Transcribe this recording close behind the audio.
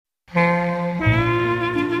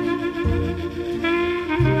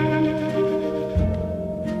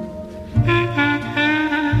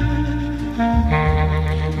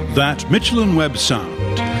That Mitchell and Webb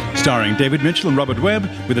Sound, starring David Mitchell and Robert Webb,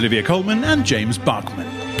 with Olivia Colman and James Bachman.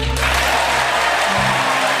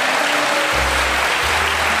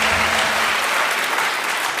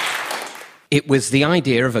 It was the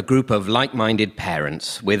idea of a group of like-minded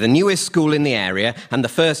parents with the newest school in the area and the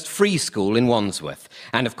first free school in Wandsworth.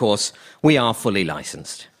 And, of course, we are fully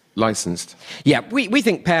licensed. Licensed? Yeah, we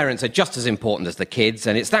think parents are just as important as the kids,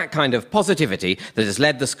 and it's that kind of positivity that has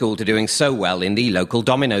led the school to doing so well in the local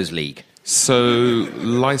Dominoes League. So,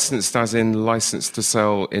 licensed as in licensed to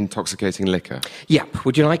sell intoxicating liquor? Yep.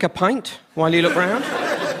 Would you like a pint while you look round?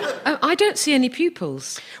 I don't see any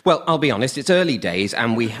pupils. Well, I'll be honest, it's early days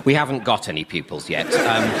and we haven't got any pupils yet.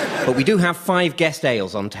 But we do have 5 guest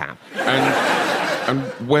ales on tap. And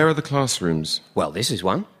where are the classrooms? Well, this is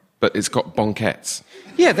one. But it's got banquettes.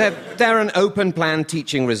 Yeah, they're an open-plan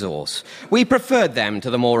teaching resource. We preferred them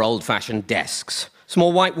to the more old-fashioned desks.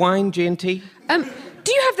 Small white wine, G&T?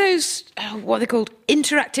 Do you have those, what are they called,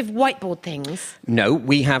 interactive whiteboard things? No,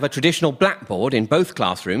 we have a traditional blackboard in both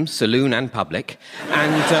classrooms, saloon and public,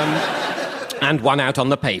 and one out on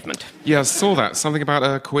the pavement. Yeah, I saw that. Something about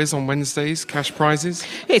a quiz on Wednesdays, cash prizes?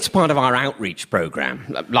 It's part of our outreach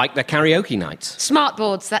programme, like the karaoke nights.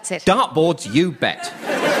 Smartboards, that's it. Dartboards, you bet.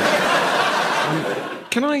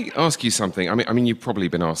 Can I ask you something? I mean, you've probably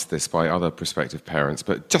been asked this by other prospective parents,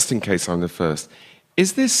 but just in case I'm the first,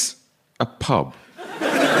 is this a pub?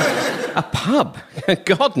 A pub?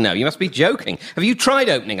 God, no, you must be joking. Have you tried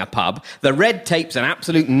opening a pub? The red tape's an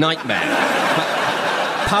absolute nightmare.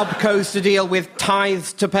 Pub codes to deal with,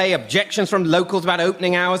 tithes to pay, objections from locals about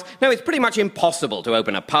opening hours. No, it's pretty much impossible to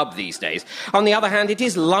open a pub these days. On the other hand, it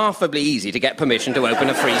is laughably easy to get permission to open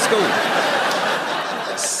a free school.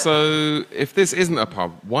 So, if this isn't a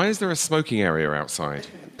pub, why is there a smoking area outside?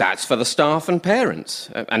 That's for the staff and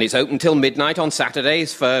parents. And it's open till midnight on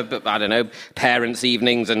Saturdays for, I don't know, parents'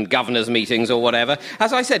 evenings and governors' meetings or whatever.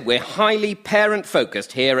 As I said, we're highly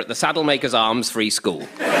parent-focused here at the Saddlemakers Arms Free School.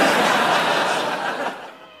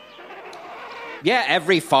 Yeah,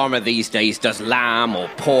 every farmer these days does lamb or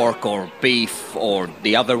pork or beef or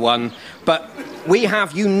the other one. But we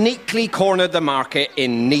have uniquely cornered the market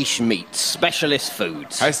in niche meats, specialist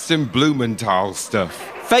foods. Heston Blumenthal stuff.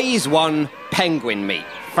 Phase 1, penguin meat.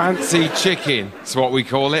 Fancy chicken, that's what we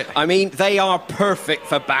call it. I mean, they are perfect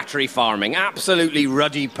for battery farming. Absolutely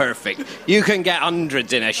ruddy perfect. You can get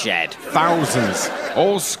hundreds in a shed. Thousands,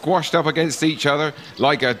 all squashed up against each other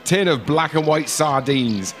like a tin of black and white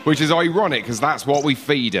sardines, which is ironic because that's what we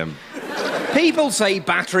feed them. People say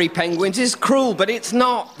battery penguins is cruel, but it's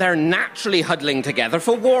not. They're naturally huddling together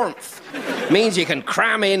for warmth. Means you can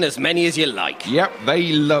cram in as many as you like. Yep,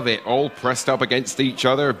 they love it. All pressed up against each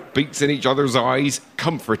other, beaks in each other's eyes.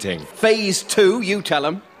 Comforting. Phase 2, you tell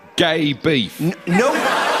them. Gay beef. No,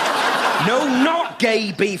 not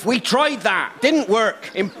gay beef. We tried that. Didn't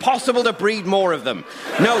work. Impossible to breed more of them.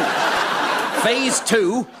 No. Phase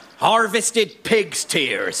 2, harvested pig's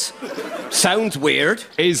tears. Sounds weird.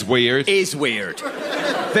 Is weird. Is weird.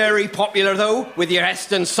 Very popular, though, with your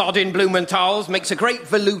Heston Sodding Blumenthals. Makes a great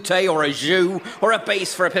velouté or a jus or a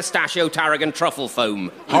base for a pistachio tarragon truffle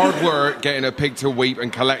foam. Hard work getting a pig to weep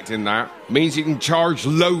and collecting that means you can charge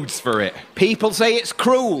loads for it. People say it's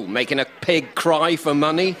cruel, making a pig cry for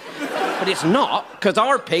money. But it's not, because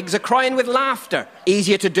our pigs are crying with laughter.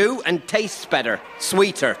 Easier to do and tastes better,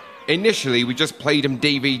 sweeter. Initially, we just played them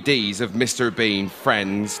DVDs of Mr. Bean,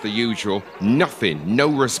 Friends, the usual. Nothing, no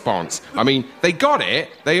response. I mean, they got it,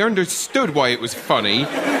 they understood why it was funny,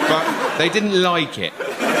 but they didn't like it.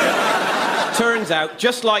 Turns out,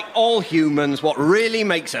 just like all humans, what really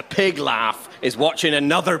makes a pig laugh is watching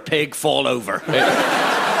another pig fall over.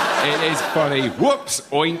 It is funny. Whoops,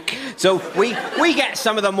 oink. So we get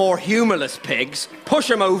some of the more humorless pigs, push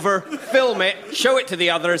them over, film it, show it to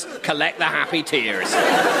the others, collect the happy tears.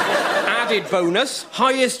 Added bonus,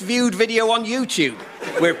 highest viewed video on YouTube.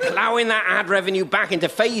 We're ploughing that ad revenue back into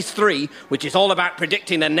phase 3, which is all about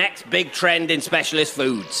predicting the next big trend in specialist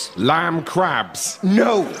foods. Lamb crabs.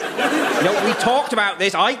 No, we talked about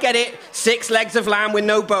this. I get it. 6 legs of lamb with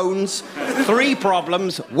no bones. 3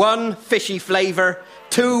 problems. 1, fishy flavour.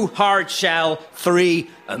 2, hard shell. 3,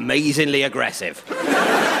 amazingly aggressive.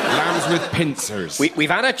 Lambs with pincers. We've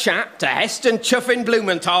had a chat to Heston Chuffin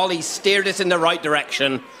Blumenthal. He's steered us in the right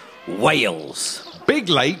direction. Wales. Big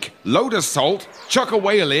lake, load of salt, chuck a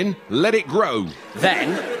whale in, let it grow.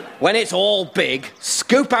 Then, when it's all big,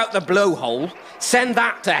 scoop out the blowhole, send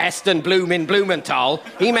that to Heston Bloom in Blumenthal.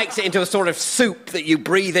 He makes it into a sort of soup that you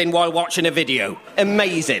breathe in while watching a video.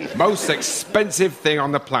 Amazing. Most expensive thing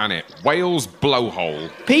on the planet, whale's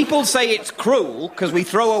blowhole. People say it's cruel because we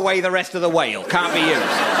throw away the rest of the whale. Can't be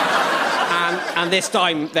used. And this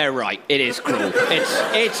time, they're right. It is cruel.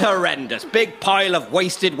 It's horrendous. Big pile of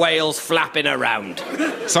wasted whales flapping around.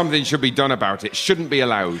 Something should be done about it. Shouldn't be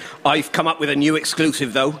allowed. I've come up with a new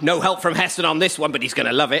exclusive, though. No help from Heston on this one, but he's going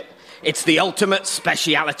to love it. It's the ultimate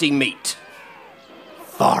speciality meat.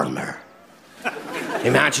 Farmer.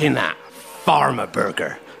 Imagine that. Farmer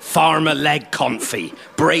burger. Farmer leg confit.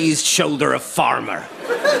 Braised shoulder of farmer.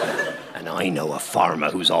 And I know a farmer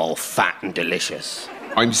who's all fat and delicious.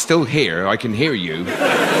 I'm still here. I can hear you.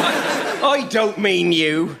 I don't mean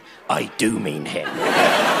you. I do mean him.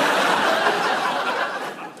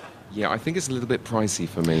 Yeah, I think it's a little bit pricey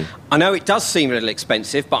for me. I know it does seem a little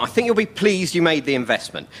expensive, but I think you'll be pleased you made the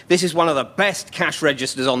investment. This is one of the best cash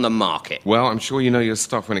registers on the market. Well, I'm sure you know your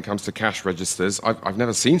stuff when it comes to cash registers. I've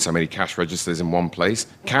never seen so many cash registers in one place.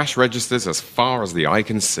 Cash registers as far as the eye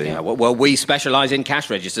can see. Yeah, well, we specialise in cash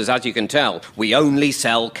registers, as you can tell. We only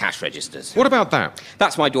sell cash registers. What about that?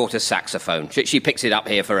 That's my daughter's saxophone. She picks it up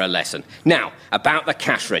here for her lesson. Now, about the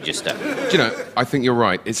cash register. Do you know, I think you're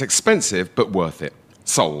right. It's expensive, but worth it.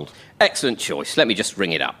 Sold. Excellent choice. Let me just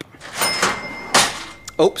ring it up.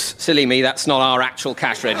 Oops, silly me, that's not our actual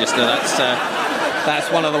cash register.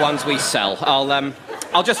 That's one of the ones we sell.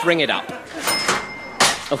 I'll just ring it up.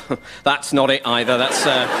 Oh, that's not it either.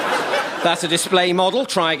 That's a display model.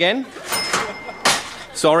 Try again.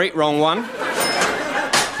 Sorry, wrong one.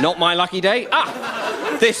 Not my lucky day.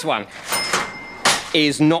 Ah, this one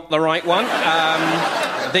is not the right one.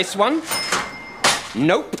 This one.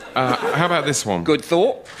 Nope. How about this one? Good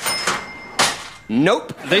thought.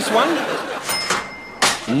 Nope. This one.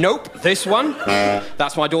 Nope. This one.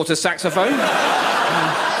 That's my daughter's saxophone.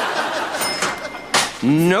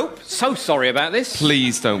 Nope. So sorry about this.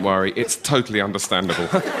 Please don't worry. It's totally understandable.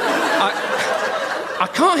 I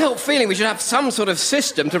can't help feeling we should have some sort of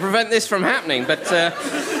system to prevent this from happening, but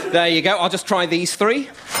there you go. I'll just try these three.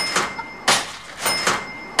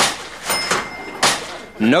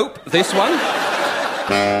 Nope. This one.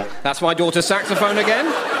 That's my daughter's saxophone again.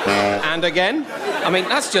 And again. I mean,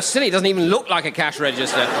 that's just silly. It doesn't even look like a cash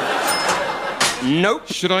register. Nope.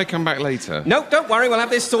 Should I come back later? Nope, don't worry. We'll have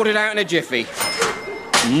this sorted out in a jiffy.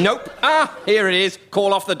 Nope. Ah, here it is.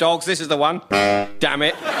 Call off the dogs. This is the one. Damn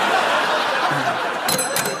it.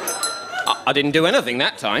 I didn't do anything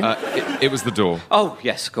that time. It was the door. Oh,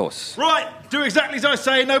 yes, of course. Right, do exactly as I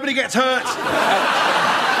say, nobody gets hurt.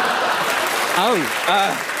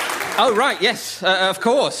 Oh, right, yes, of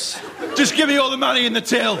course. Just give me all the money in the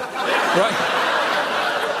till.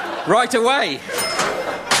 Right away.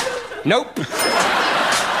 Nope.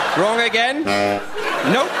 Wrong again.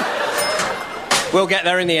 Nope. We'll get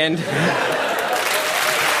there in the end.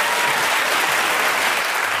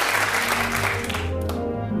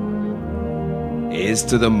 Here's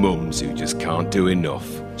to the mums who just can't do enough.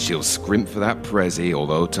 She'll scrimp for that prezi,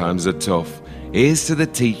 although times are tough. Here's to the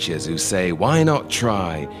teachers who say, why not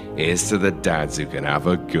try? Here's to the dads who can have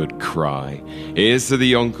a good cry. Here's to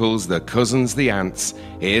the uncles, the cousins, the aunts.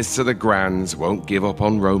 Here's to the grands, won't give up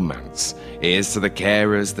on romance. Here's to the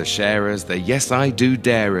carers, the sharers, the yes I do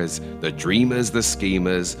darers, the dreamers, the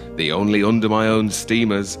schemers, the only under my own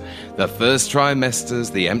steamers, the first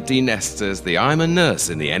trimesters, the empty nesters, the I'm a nurse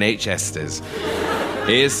in the NHSters.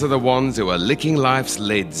 Here's to the ones who are licking life's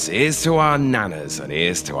lids. Here's to our nanas and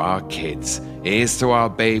here's to our kids. Here's to our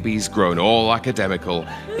babies grown all academical.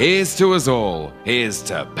 Here's to us all. Here's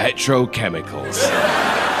to petrochemicals.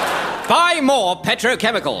 Buy more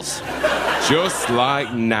petrochemicals. Just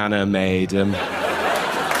like Nana made 'em.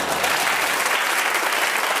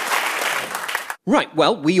 Right,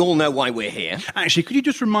 well, we all know why we're here. Actually, could you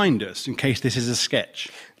just remind us, in case this is a sketch?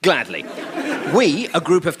 Gladly. We, a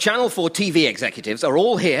group of Channel 4 TV executives, are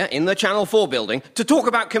all here in the Channel 4 building to talk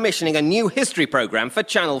about commissioning a new history programme for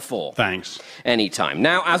Channel 4. Thanks. Anytime.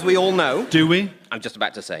 Now, as we all know... Do we? I'm just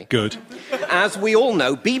about to say. Good. As we all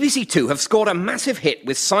know, BBC Two have scored a massive hit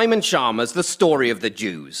with Simon Sharma's The Story of the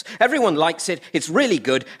Jews. Everyone likes it, it's really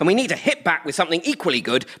good, and we need to hit back with something equally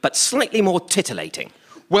good, but slightly more titillating.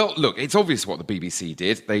 Well, look, it's obvious what the BBC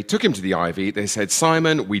did. They took him to the Ivy. They said,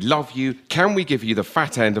 Simon, we love you. Can we give you the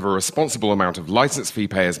fat end of a responsible amount of licence fee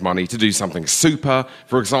payers' money to do something super?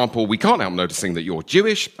 For example, we can't help noticing that you're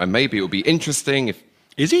Jewish, and maybe it would be interesting if...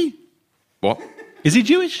 Is he? What? Is he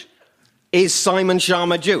Jewish? Is Simon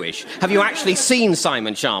Sharma Jewish? Have you actually seen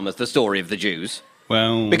Simon Sharma's The Story of the Jews?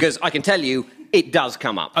 Well... Because I can tell you, it does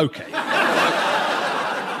come up. OK.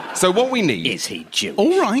 So what we need... Is he Jewish?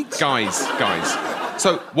 All right. Guys.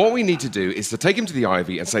 So what we need to do is to take him to the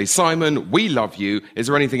Ivy and say, Simon, we love you. Is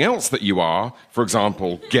there anything else that you are, for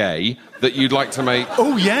example, gay, that you'd like to make...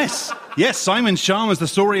 Oh, yes. Yes, Simon Sharma's The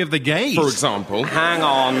Story of the Gays. For example. Hang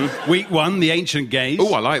on. Week 1, The Ancient Gays.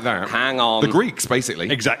 Oh, I like that. Hang on. The Greeks,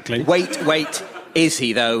 basically. Exactly. Wait. Is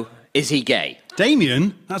he, though? Is he gay?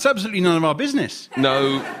 Damien, that's absolutely none of our business.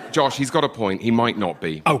 No, Josh, he's got a point. He might not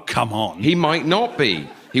be. Oh, come on. He might not be.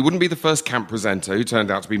 He wouldn't be the first camp presenter who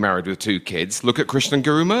turned out to be married with 2 kids. Look at Krishnan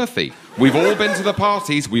Guru Murthy. We've all been to the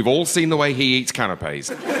parties. We've all seen the way he eats canapes.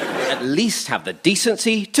 At least have the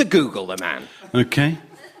decency to Google the man. OK.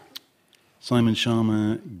 Simon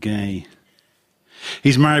Sharma, gay.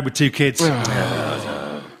 He's married with 2 kids.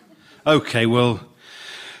 OK, well,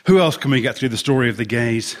 who else can we get through The Story of the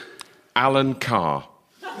Gays? Alan Carr.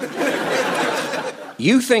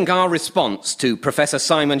 You think our response to Professor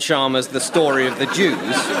Simon Sharma's The Story of the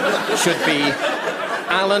Jews should be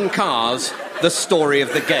Alan Carr's The Story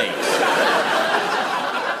of the Gays?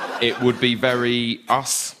 It would be very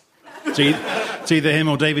us. It's either him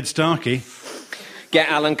or David Starkey. Get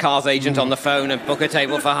Alan Carr's agent on the phone and book a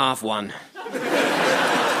table for 1:30.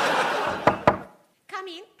 Come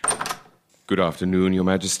in. Good afternoon, Your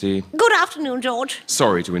Majesty. Good afternoon, George.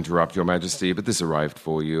 Sorry to interrupt, Your Majesty, but this arrived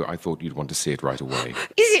for you. I thought you'd want to see it right away.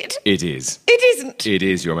 Is it? It is. It isn't. It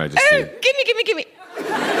is, Your Majesty. Oh, gimme.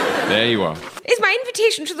 There you are. Is my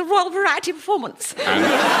invitation to the Royal Variety Performance. And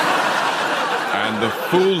the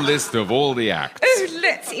full list of all the acts. Oh,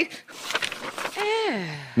 let's see. Oh,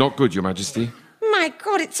 Not good, Your Majesty. my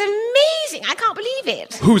God, it's amazing. I can't believe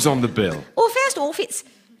it. Who's on the bill? Well, first off,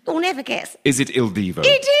 you'll never guess. Is it Il Divo?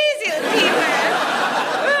 It is Il Divo.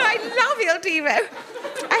 Oh, I love Il Divo.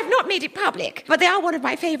 I've not made it public, but they are one of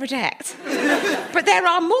my favourite acts. But there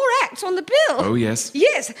are more acts on the bill. Oh, yes?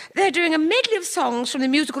 Yes, they're doing a medley of songs from the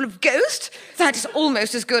musical of Ghost. That is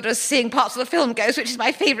almost as good as seeing parts of the film Ghost, which is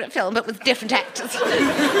my favourite film, but with different actors.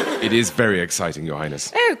 It is very exciting, Your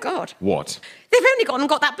Highness. Oh, God. What? They've only gone and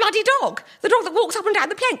got that bloody dog. The dog that walks up and down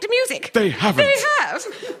the plank to music. They haven't. They have.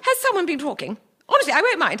 Has someone been talking? Honestly, I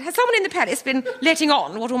won't mind. Has someone in the palace been letting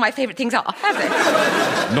on what all my favourite things are? Have they?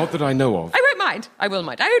 Not that I know of. I won't mind. I will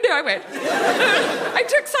mind. Oh, no, I won't. I'm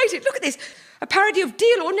too excited. Look at this. A parody of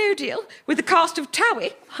Deal or No Deal with the cast of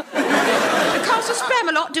Towie. The cast of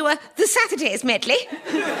Spamalot do a The Saturdays medley.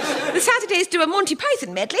 The Saturdays do a Monty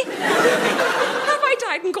Python medley. Have I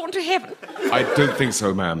died and gone to heaven? I don't think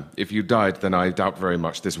so, ma'am. If you died, then I doubt very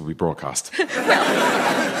much this will be broadcast.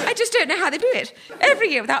 Well, I just don't know how they do it.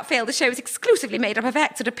 Every year, without fail, the show is exclusively made up of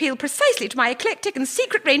acts that appeal precisely to my eclectic and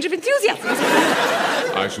secret range of enthusiasms.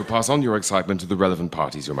 I shall pass on your excitement to the relevant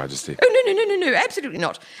parties, Your Majesty. Oh, no, absolutely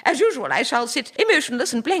not. As usual, I shall sit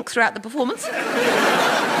emotionless and blank throughout the performance.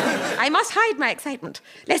 I must hide my excitement,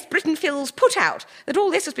 lest Britain feels put out that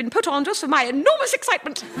all this has been put on just for my enormous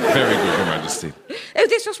excitement. Very good, Your Majesty. Oh,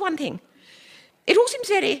 there's just one thing. It all seems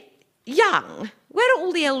very young. Where are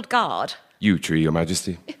all the old guard? Yew Tree, Your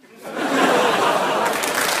Majesty.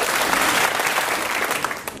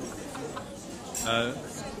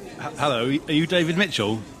 Hello, are you David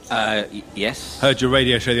Mitchell? Yes. Heard your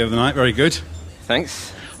radio show the other night, very good.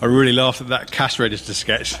 Thanks. I really laughed at that cash register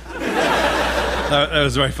sketch. That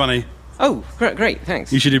was very funny. Oh, great,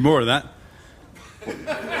 thanks. You should do more of that.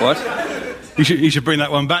 What? You should bring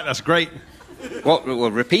that one back, that's great. What?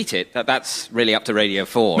 Well, repeat it. That's really up to Radio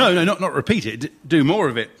 4. No, not repeat it, do more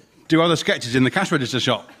of it. Do other sketches in the cash register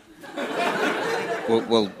shop.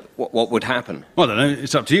 Well, what would happen? Well, I don't know,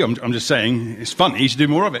 it's up to you. I'm just saying, it's funny, you should do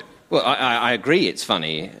more of it. Well, I agree it's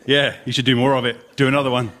funny. Yeah, you should do more of it. Do another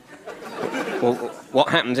one. Well, what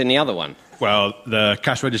happens in the other one? Well, the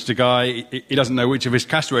cash register guy, he doesn't know which of his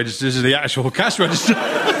cash registers is the actual cash register.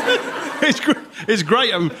 It's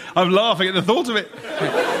great. I'm laughing at the thought of it.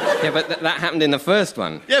 Yeah, but that happened in the first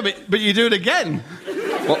one. Yeah, but you do it again.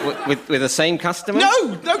 What, with the same customer?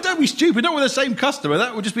 No, don't be stupid. Not with the same customer.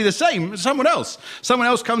 That would just be the same. Someone else. Someone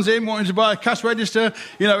else comes in wanting to buy a cash register.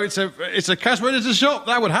 You know, it's a cash register shop.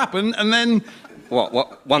 That would happen, and then...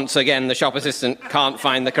 What? Once again, the shop assistant can't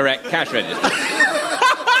find the correct cash register.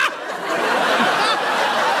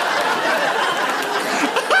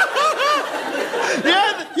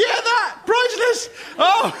 Yeah, that! Priceless!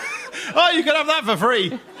 Oh, you can have that for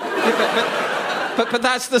free. But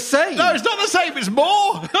that's the same. No, it's not the same, it's more.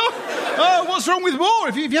 Oh, what's wrong with more?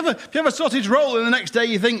 If you have a sausage roll and the next day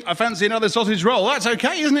you think, I fancy another sausage roll, that's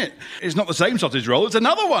okay, isn't it? It's not the same sausage roll, it's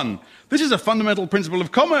another one. This is a fundamental principle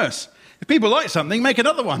of commerce. If people like something, make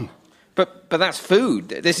another one. But that's food.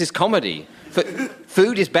 This is comedy.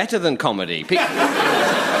 Food is better than comedy.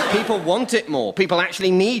 People want it more. People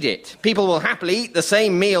actually need it. People will happily eat the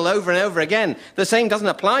same meal over and over again. The same doesn't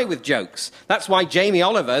apply with jokes. That's why Jamie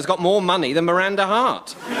Oliver has got more money than Miranda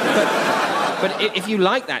Hart. But if you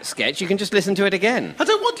like that sketch, you can just listen to it again. I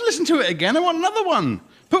don't want to listen to it again. I want another one.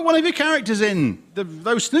 Put one of your characters in.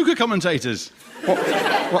 Those snooker commentators.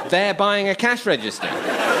 What, they're buying a cash register?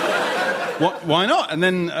 What? Why not? And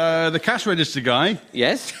then the cash register guy...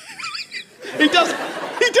 Yes? He doesn't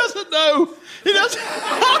know. He doesn't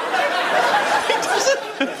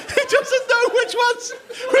know which one's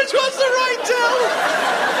the right tell.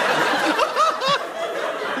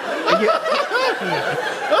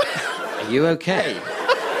 Are you okay?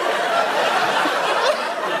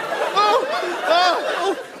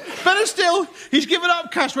 Better still, he's given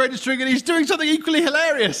up cash registering and he's doing something equally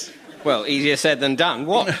hilarious. Well, easier said than done.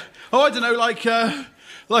 What? Oh, I don't know, like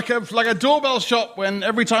a doorbell shop when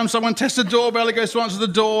every time someone tests a doorbell, it goes to answer the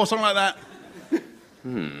door, something like that.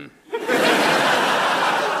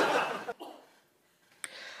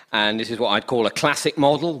 And this is what I'd call a classic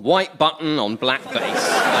model. White button on black base.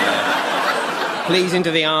 Pleasing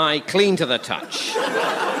to the eye, clean to the touch.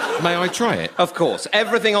 May I try it? Of course.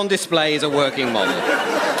 Everything on display is a working model.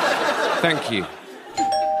 Thank you.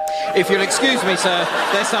 If you'll excuse me, sir,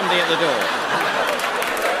 there's somebody at the door.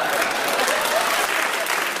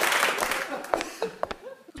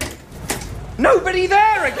 Nobody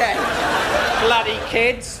there again! Bloody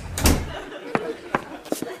kids.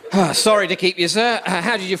 Sorry to keep you, sir.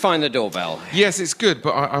 How did you find the doorbell? Yes, it's good,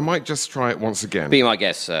 but I might just try it once again. Be my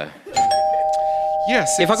guest, sir.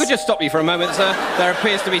 Yes, If I could just stop you for a moment, sir. There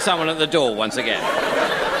appears to be someone at the door once again.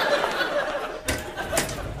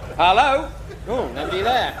 Hello? Oh, nobody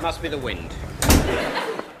there. Must be the wind.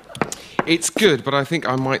 It's good, but I think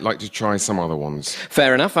I might like to try some other ones.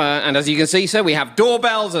 Fair enough. And as you can see, sir, we have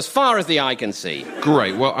doorbells as far as the eye can see.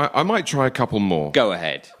 Great. Well, I might try a couple more. Go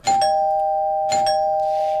ahead.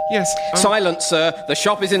 Yes. Silence, sir. The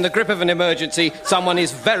shop is in the grip of an emergency. Someone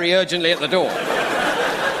is very urgently at the door.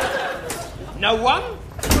 No one?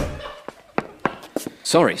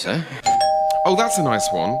 Sorry, sir. Oh, that's a nice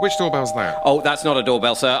one. Which doorbell's that? Oh, that's not a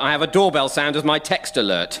doorbell, sir. I have a doorbell sound as my text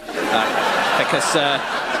alert. Because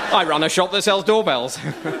I run a shop that sells doorbells.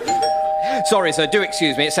 Sorry, sir. Do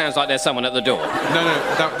excuse me. It sounds like there's someone at the door. No,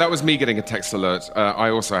 that was me getting a text alert. I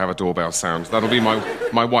also have a doorbell sound. That'll be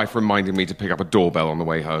my wife reminding me to pick up a doorbell on the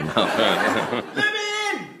way home. Let me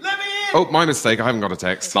in! Let me in! Oh, my mistake. I haven't got a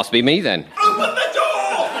text. Must be me, then. Open the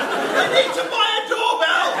door! I need to buy a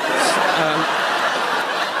doorbell!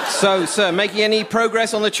 So, sir, making any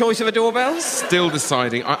progress on the choice of a doorbell? Still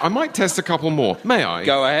deciding. I might test a couple more. May I?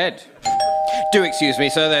 Go ahead. Do excuse me,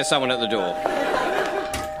 sir. There's someone at the door.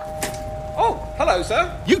 Oh, hello,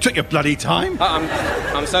 sir. You took your bloody time.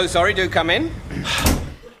 I'm so sorry. Do come in.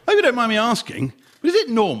 Hope you don't mind me asking, but is it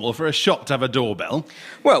normal for a shop to have a doorbell?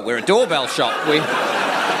 Well, we're a doorbell shop.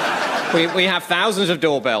 We have thousands of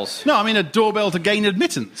doorbells. No, I mean a doorbell to gain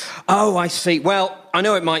admittance. Oh, I see. Well, I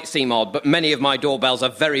know it might seem odd, but many of my doorbells are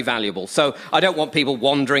very valuable, so I don't want people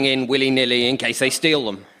wandering in willy-nilly in case they steal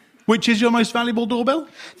them. Which is your most valuable doorbell?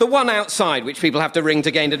 The one outside, which people have to ring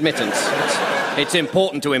to gain admittance. It's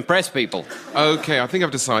important to impress people. Okay, I think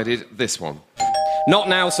I've decided this one. Not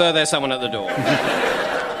now, sir. There's someone at the door.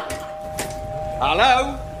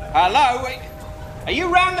 Hello? Hello? Are you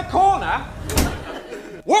round the corner?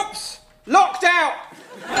 Whoops! Locked out!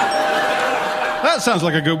 That sounds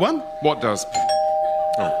like a good one. What does?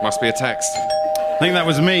 Oh, must be a text. I think that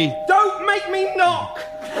was me. Don't make me knock!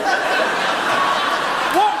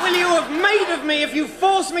 What will you have made of me if you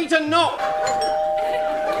force me to knock?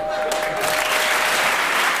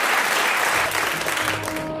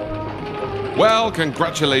 Well,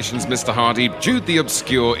 congratulations, Mr. Hardy. Jude the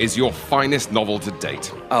Obscure is your finest novel to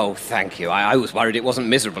date. Oh, thank you. I was worried it wasn't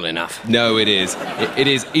miserable enough. No, it is. It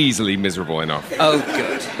is easily miserable enough. Oh,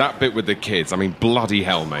 good. That bit with the kids, I mean, bloody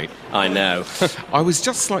hell, mate. I know. I was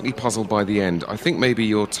just slightly puzzled by the end. I think maybe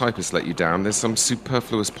your typist let you down. There's some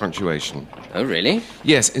superfluous punctuation. Oh, really?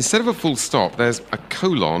 Yes, instead of a full stop, there's a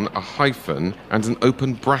colon, a hyphen, and an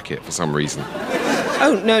open bracket for some reason.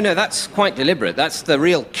 Oh, no, that's quite deliberate. That's the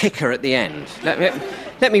real kicker at the end.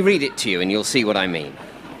 Let me read it to you and you'll see what I mean.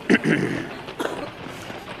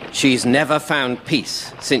 She's never found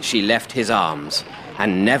peace since she left his arms,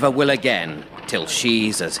 and never will again till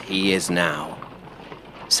she's as he is now.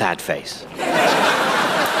 Sad face.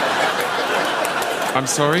 I'm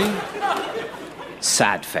sorry?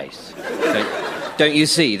 Sad face. Don't you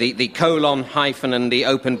see? The colon, hyphen, and the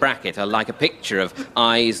open bracket are like a picture of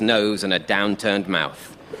eyes, nose, and a downturned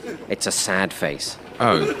mouth. It's a sad face.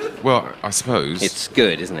 Oh, well, I suppose. It's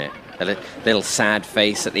good, isn't it? A little sad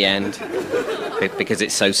face at the end. Because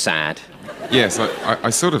it's so sad. Yes, I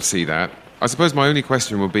sort of see that. I suppose my only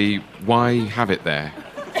question would be, why have it there?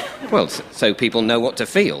 Well, so people know what to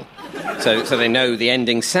feel. So they know the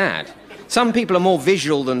ending's sad. Some people are more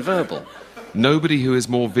visual than verbal. Nobody who is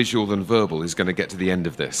more visual than verbal is going to get to the end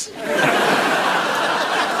of this.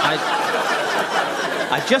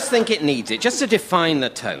 I just think it needs it, just to define the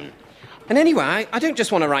tone. And anyway, I don't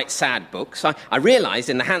just want to write sad books. I realised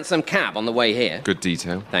in the hansom cab on the way here... Good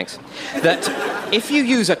detail. Thanks. That if you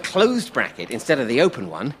use a closed bracket instead of the open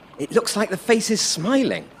one, it looks like the face is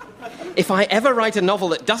smiling. If I ever write a novel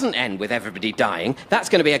that doesn't end with everybody dying, that's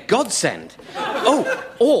going to be a godsend.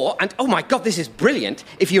 Oh my God, this is brilliant.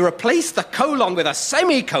 If you replace the colon with a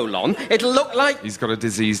semicolon, it'll look like... He's got a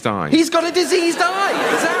diseased eye. He's got a diseased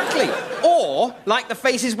eye, exactly. Or, like the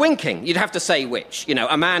face is winking. You'd have to say which. You know,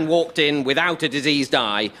 a man walked in without a diseased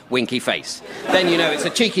eye, winky face. Then you know it's a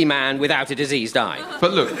cheeky man without a diseased eye.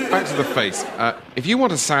 But look, back to the face. If you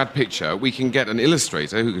want a sad picture, we can get an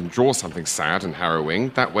illustrator who can draw something sad and harrowing.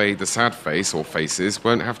 That way the sad face or faces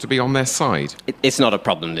won't have to be on their side. It's not a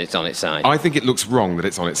problem that it's on its side. I think it looks wrong that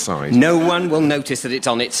it's on its side. No one will notice that it's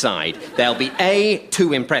on its side. They'll be A,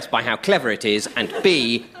 too impressed by how clever it is, and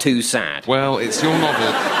B, too sad. Well, it's your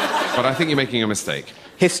novel, but I think you're making a mistake.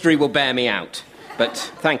 History will bear me out. But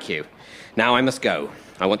thank you. Now I must go.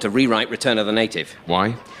 I want to rewrite Return of the Native.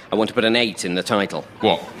 Why? I want to put an 8 in the title.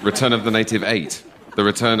 What? Return of the Native 8? The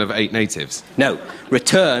Return of 8 Natives? No,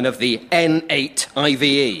 Return of the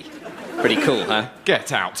N8IVE. Pretty cool, huh?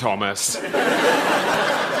 Get out, Thomas.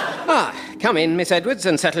 Come in, Miss Edwards,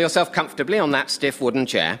 and settle yourself comfortably on that stiff wooden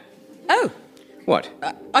chair. Oh, What?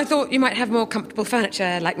 I thought you might have more comfortable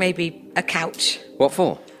furniture, like maybe a couch, What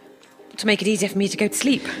for? to make it easier for me to go to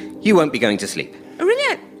sleep. You won't be going to sleep. Oh,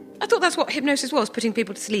 really? I thought that's what hypnosis was, putting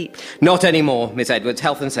people to sleep. Not anymore, Miss Edwards.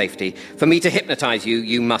 Health and safety. For me to hypnotise you,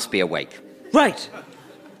 you must be awake. Right.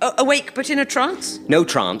 Awake but in a trance? No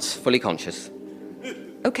trance, fully conscious.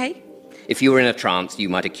 Okay. If you were in a trance, you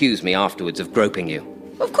might accuse me afterwards of groping you.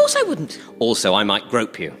 Of course I wouldn't. Also, I might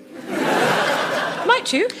grope you.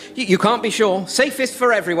 Might you? You can't be sure. Safest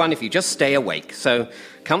for everyone if you just stay awake. So,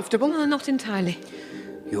 comfortable? Not entirely.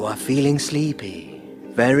 You are feeling sleepy,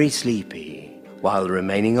 very sleepy, while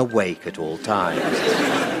remaining awake at all times.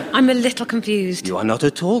 I'm a little confused. You are not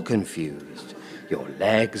at all confused. Your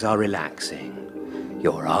legs are relaxing.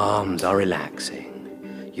 Your arms are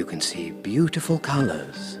relaxing. You can see beautiful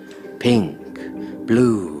colours. Pink,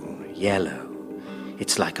 blue, yellow.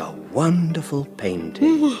 It's like a wonderful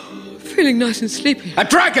painting. Feeling nice and sleepy. A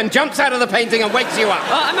dragon jumps out of the painting and wakes you up.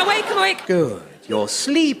 I'm awake. Good. You're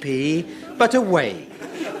sleepy, but awake.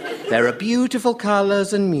 There are beautiful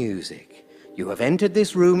colours and music. You have entered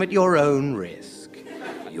this room at your own risk.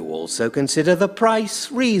 You also consider the price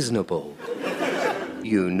reasonable.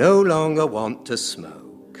 You no longer want to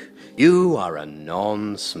smoke. You are a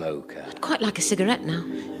non-smoker. I'd quite like a cigarette now.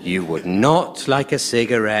 You would not like a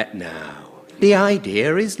cigarette now. The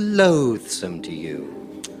idea is loathsome to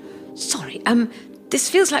you. Sorry, this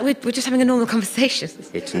feels like we're just having a normal conversation.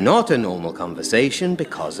 It's not a normal conversation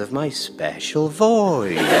because of my special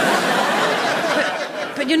voice.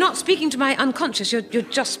 But you're not speaking to my unconscious, you're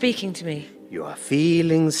just speaking to me. You are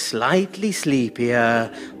feeling slightly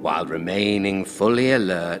sleepier while remaining fully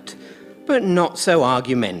alert, but not so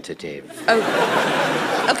argumentative.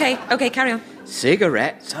 Oh, okay, carry on.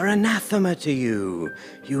 Cigarettes are anathema to you.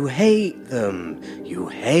 You hate them. You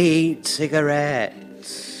hate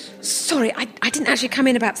cigarettes. Sorry, I didn't actually come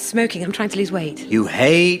in about smoking. I'm trying to lose weight. You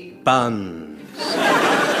hate buns.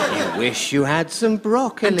 You wish you had some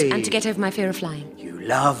broccoli. And to get over my fear of flying. You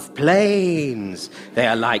love planes. They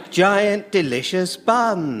are like giant, delicious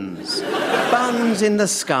buns. Buns in the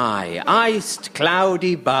sky, iced,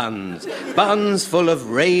 cloudy buns. Buns full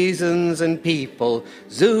of raisins and people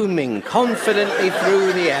zooming confidently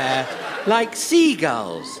through the air like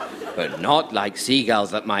seagulls. But not like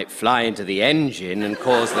seagulls that might fly into the engine and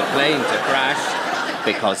cause the plane to crash,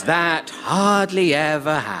 because that hardly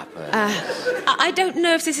ever happens. I don't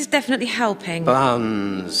know if this is definitely helping.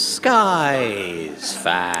 Buns, skies,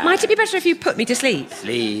 fat. Might it be better if you put me to sleep?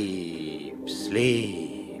 Sleep,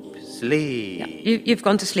 sleep, sleep. Yeah, you've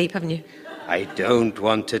gone to sleep, haven't you? I don't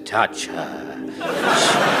want to touch her.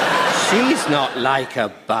 She's not like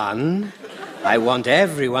a bun. I want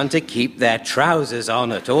everyone to keep their trousers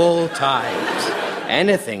on at all times.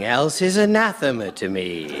 Anything else is anathema to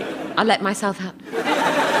me. I'll let myself out.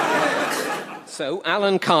 So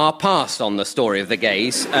Alan Carr passed on the story of the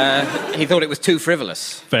gays. He thought it was too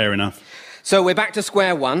frivolous. Fair enough. So we're back to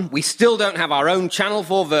square one. We still don't have our own Channel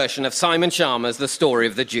 4 version of Simon Sharma's The Story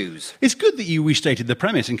of the Jews. It's good that you restated the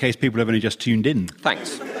premise in case people have only just tuned in.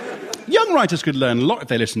 Thanks. Young writers could learn a lot if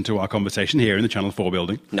they listened to our conversation here in the Channel 4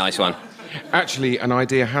 building. Nice one. Actually, an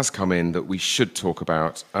idea has come in that we should talk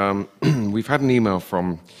about. We've had an email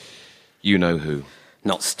from you-know-who.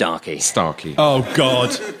 Not Starkey. Starkey. Oh,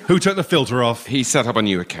 God. Who took the filter off? He set up a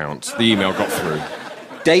new account. The email got through.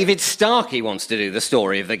 David Starkey wants to do the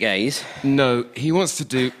story of the gays. No, he wants to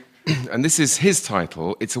do... And this is his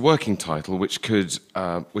title. It's a working title, which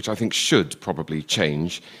I think should probably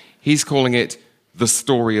change. He's calling it The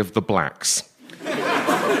Story of the Blacks.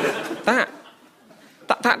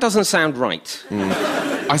 That doesn't sound right.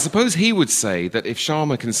 I suppose he would say that if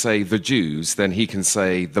Sharma can say the Jews, then he can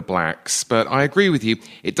say the blacks. But I agree with you.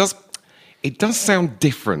 It does sound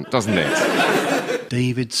different, doesn't it?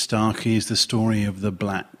 David Starkey's The Story of the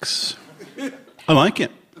Blacks. I like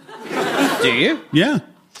it. Do you? Yeah.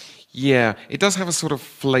 Yeah, it does have a sort of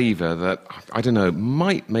flavour that, I don't know,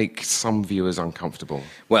 might make some viewers uncomfortable.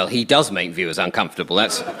 Well, he does make viewers uncomfortable.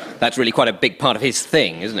 That's really quite a big part of his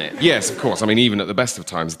thing, isn't it? Yes, of course. I mean, even at the best of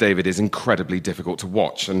times, David is incredibly difficult to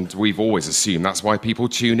watch, and we've always assumed that's why people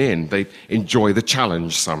tune in. They enjoy the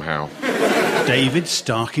challenge somehow. David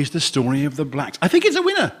Starkey's The Story of the Blacks. I think it's a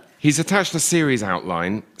winner. He's attached a series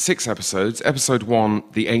outline, 6 episodes. Episode 1,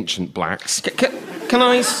 The Ancient Blacks. Can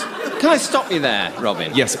I stop you there,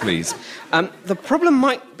 Robin? Yes, please. The problem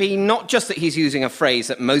might be not just that he's using a phrase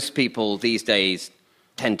that most people these days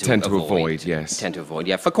tend to avoid. Yes. Tend to avoid,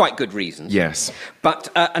 yeah, for quite good reasons. Yes. But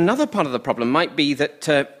another part of the problem might be that,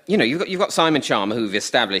 you've got Simon Sharma, who we've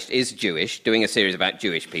established is Jewish, doing a series about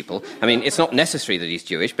Jewish people. I mean, it's not necessary that he's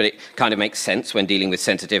Jewish, but it kind of makes sense when dealing with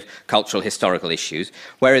sensitive cultural, historical issues.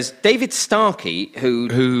 Whereas David Starkey,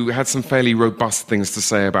 who had some fairly robust things to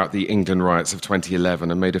say about the England riots of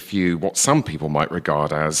 2011 and made a few, what some people might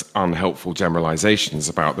regard as unhelpful generalisations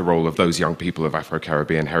about the role of those young people of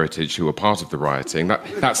Afro-Caribbean heritage who were part of the rioting.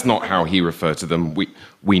 That's not how he referred to them.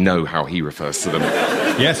 We know how he refers to them.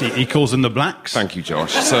 Yes, he calls them the blacks. Thank you,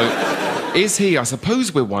 Josh. So, is he, I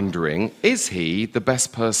suppose we're wondering, is he the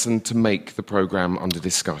best person to make the programme under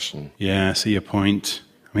discussion? Yeah, I see your point.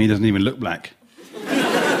 I mean, he doesn't even look black.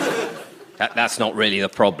 That's not really the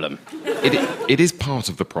problem. It is part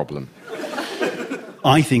of the problem.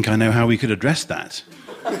 I think I know how we could address that.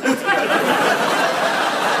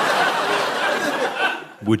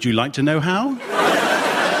 Would you like to know how?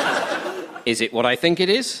 Is it what I think it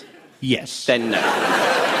is? Yes. Then no.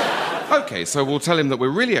 OK, so we'll tell him that we're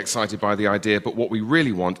really excited by the idea, but what we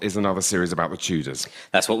really want is another series about the Tudors.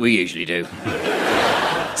 That's what we usually do.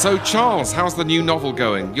 So, Charles, how's the new novel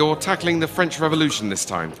going? You're tackling the French Revolution this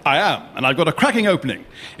time. I am, and I've got a cracking opening.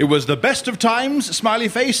 It was the best of times, smiley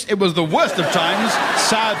face. It was the worst of times,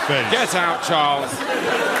 sad face. Get out, Charles.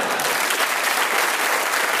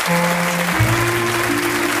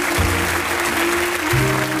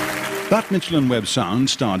 That Mitchell and Webb Sound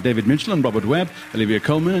starred David Mitchell and Robert Webb, Olivia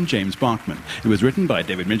Colman and James Barkman. It was written by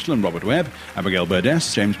David Mitchell and Robert Webb, Abigail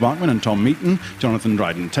Burdess, James Barkman and Tom Meaton, Jonathan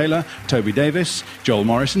Dryden-Taylor, Toby Davis, Joel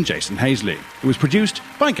Morris and Jason Hazley. It was produced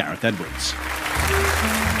by Gareth Edwards.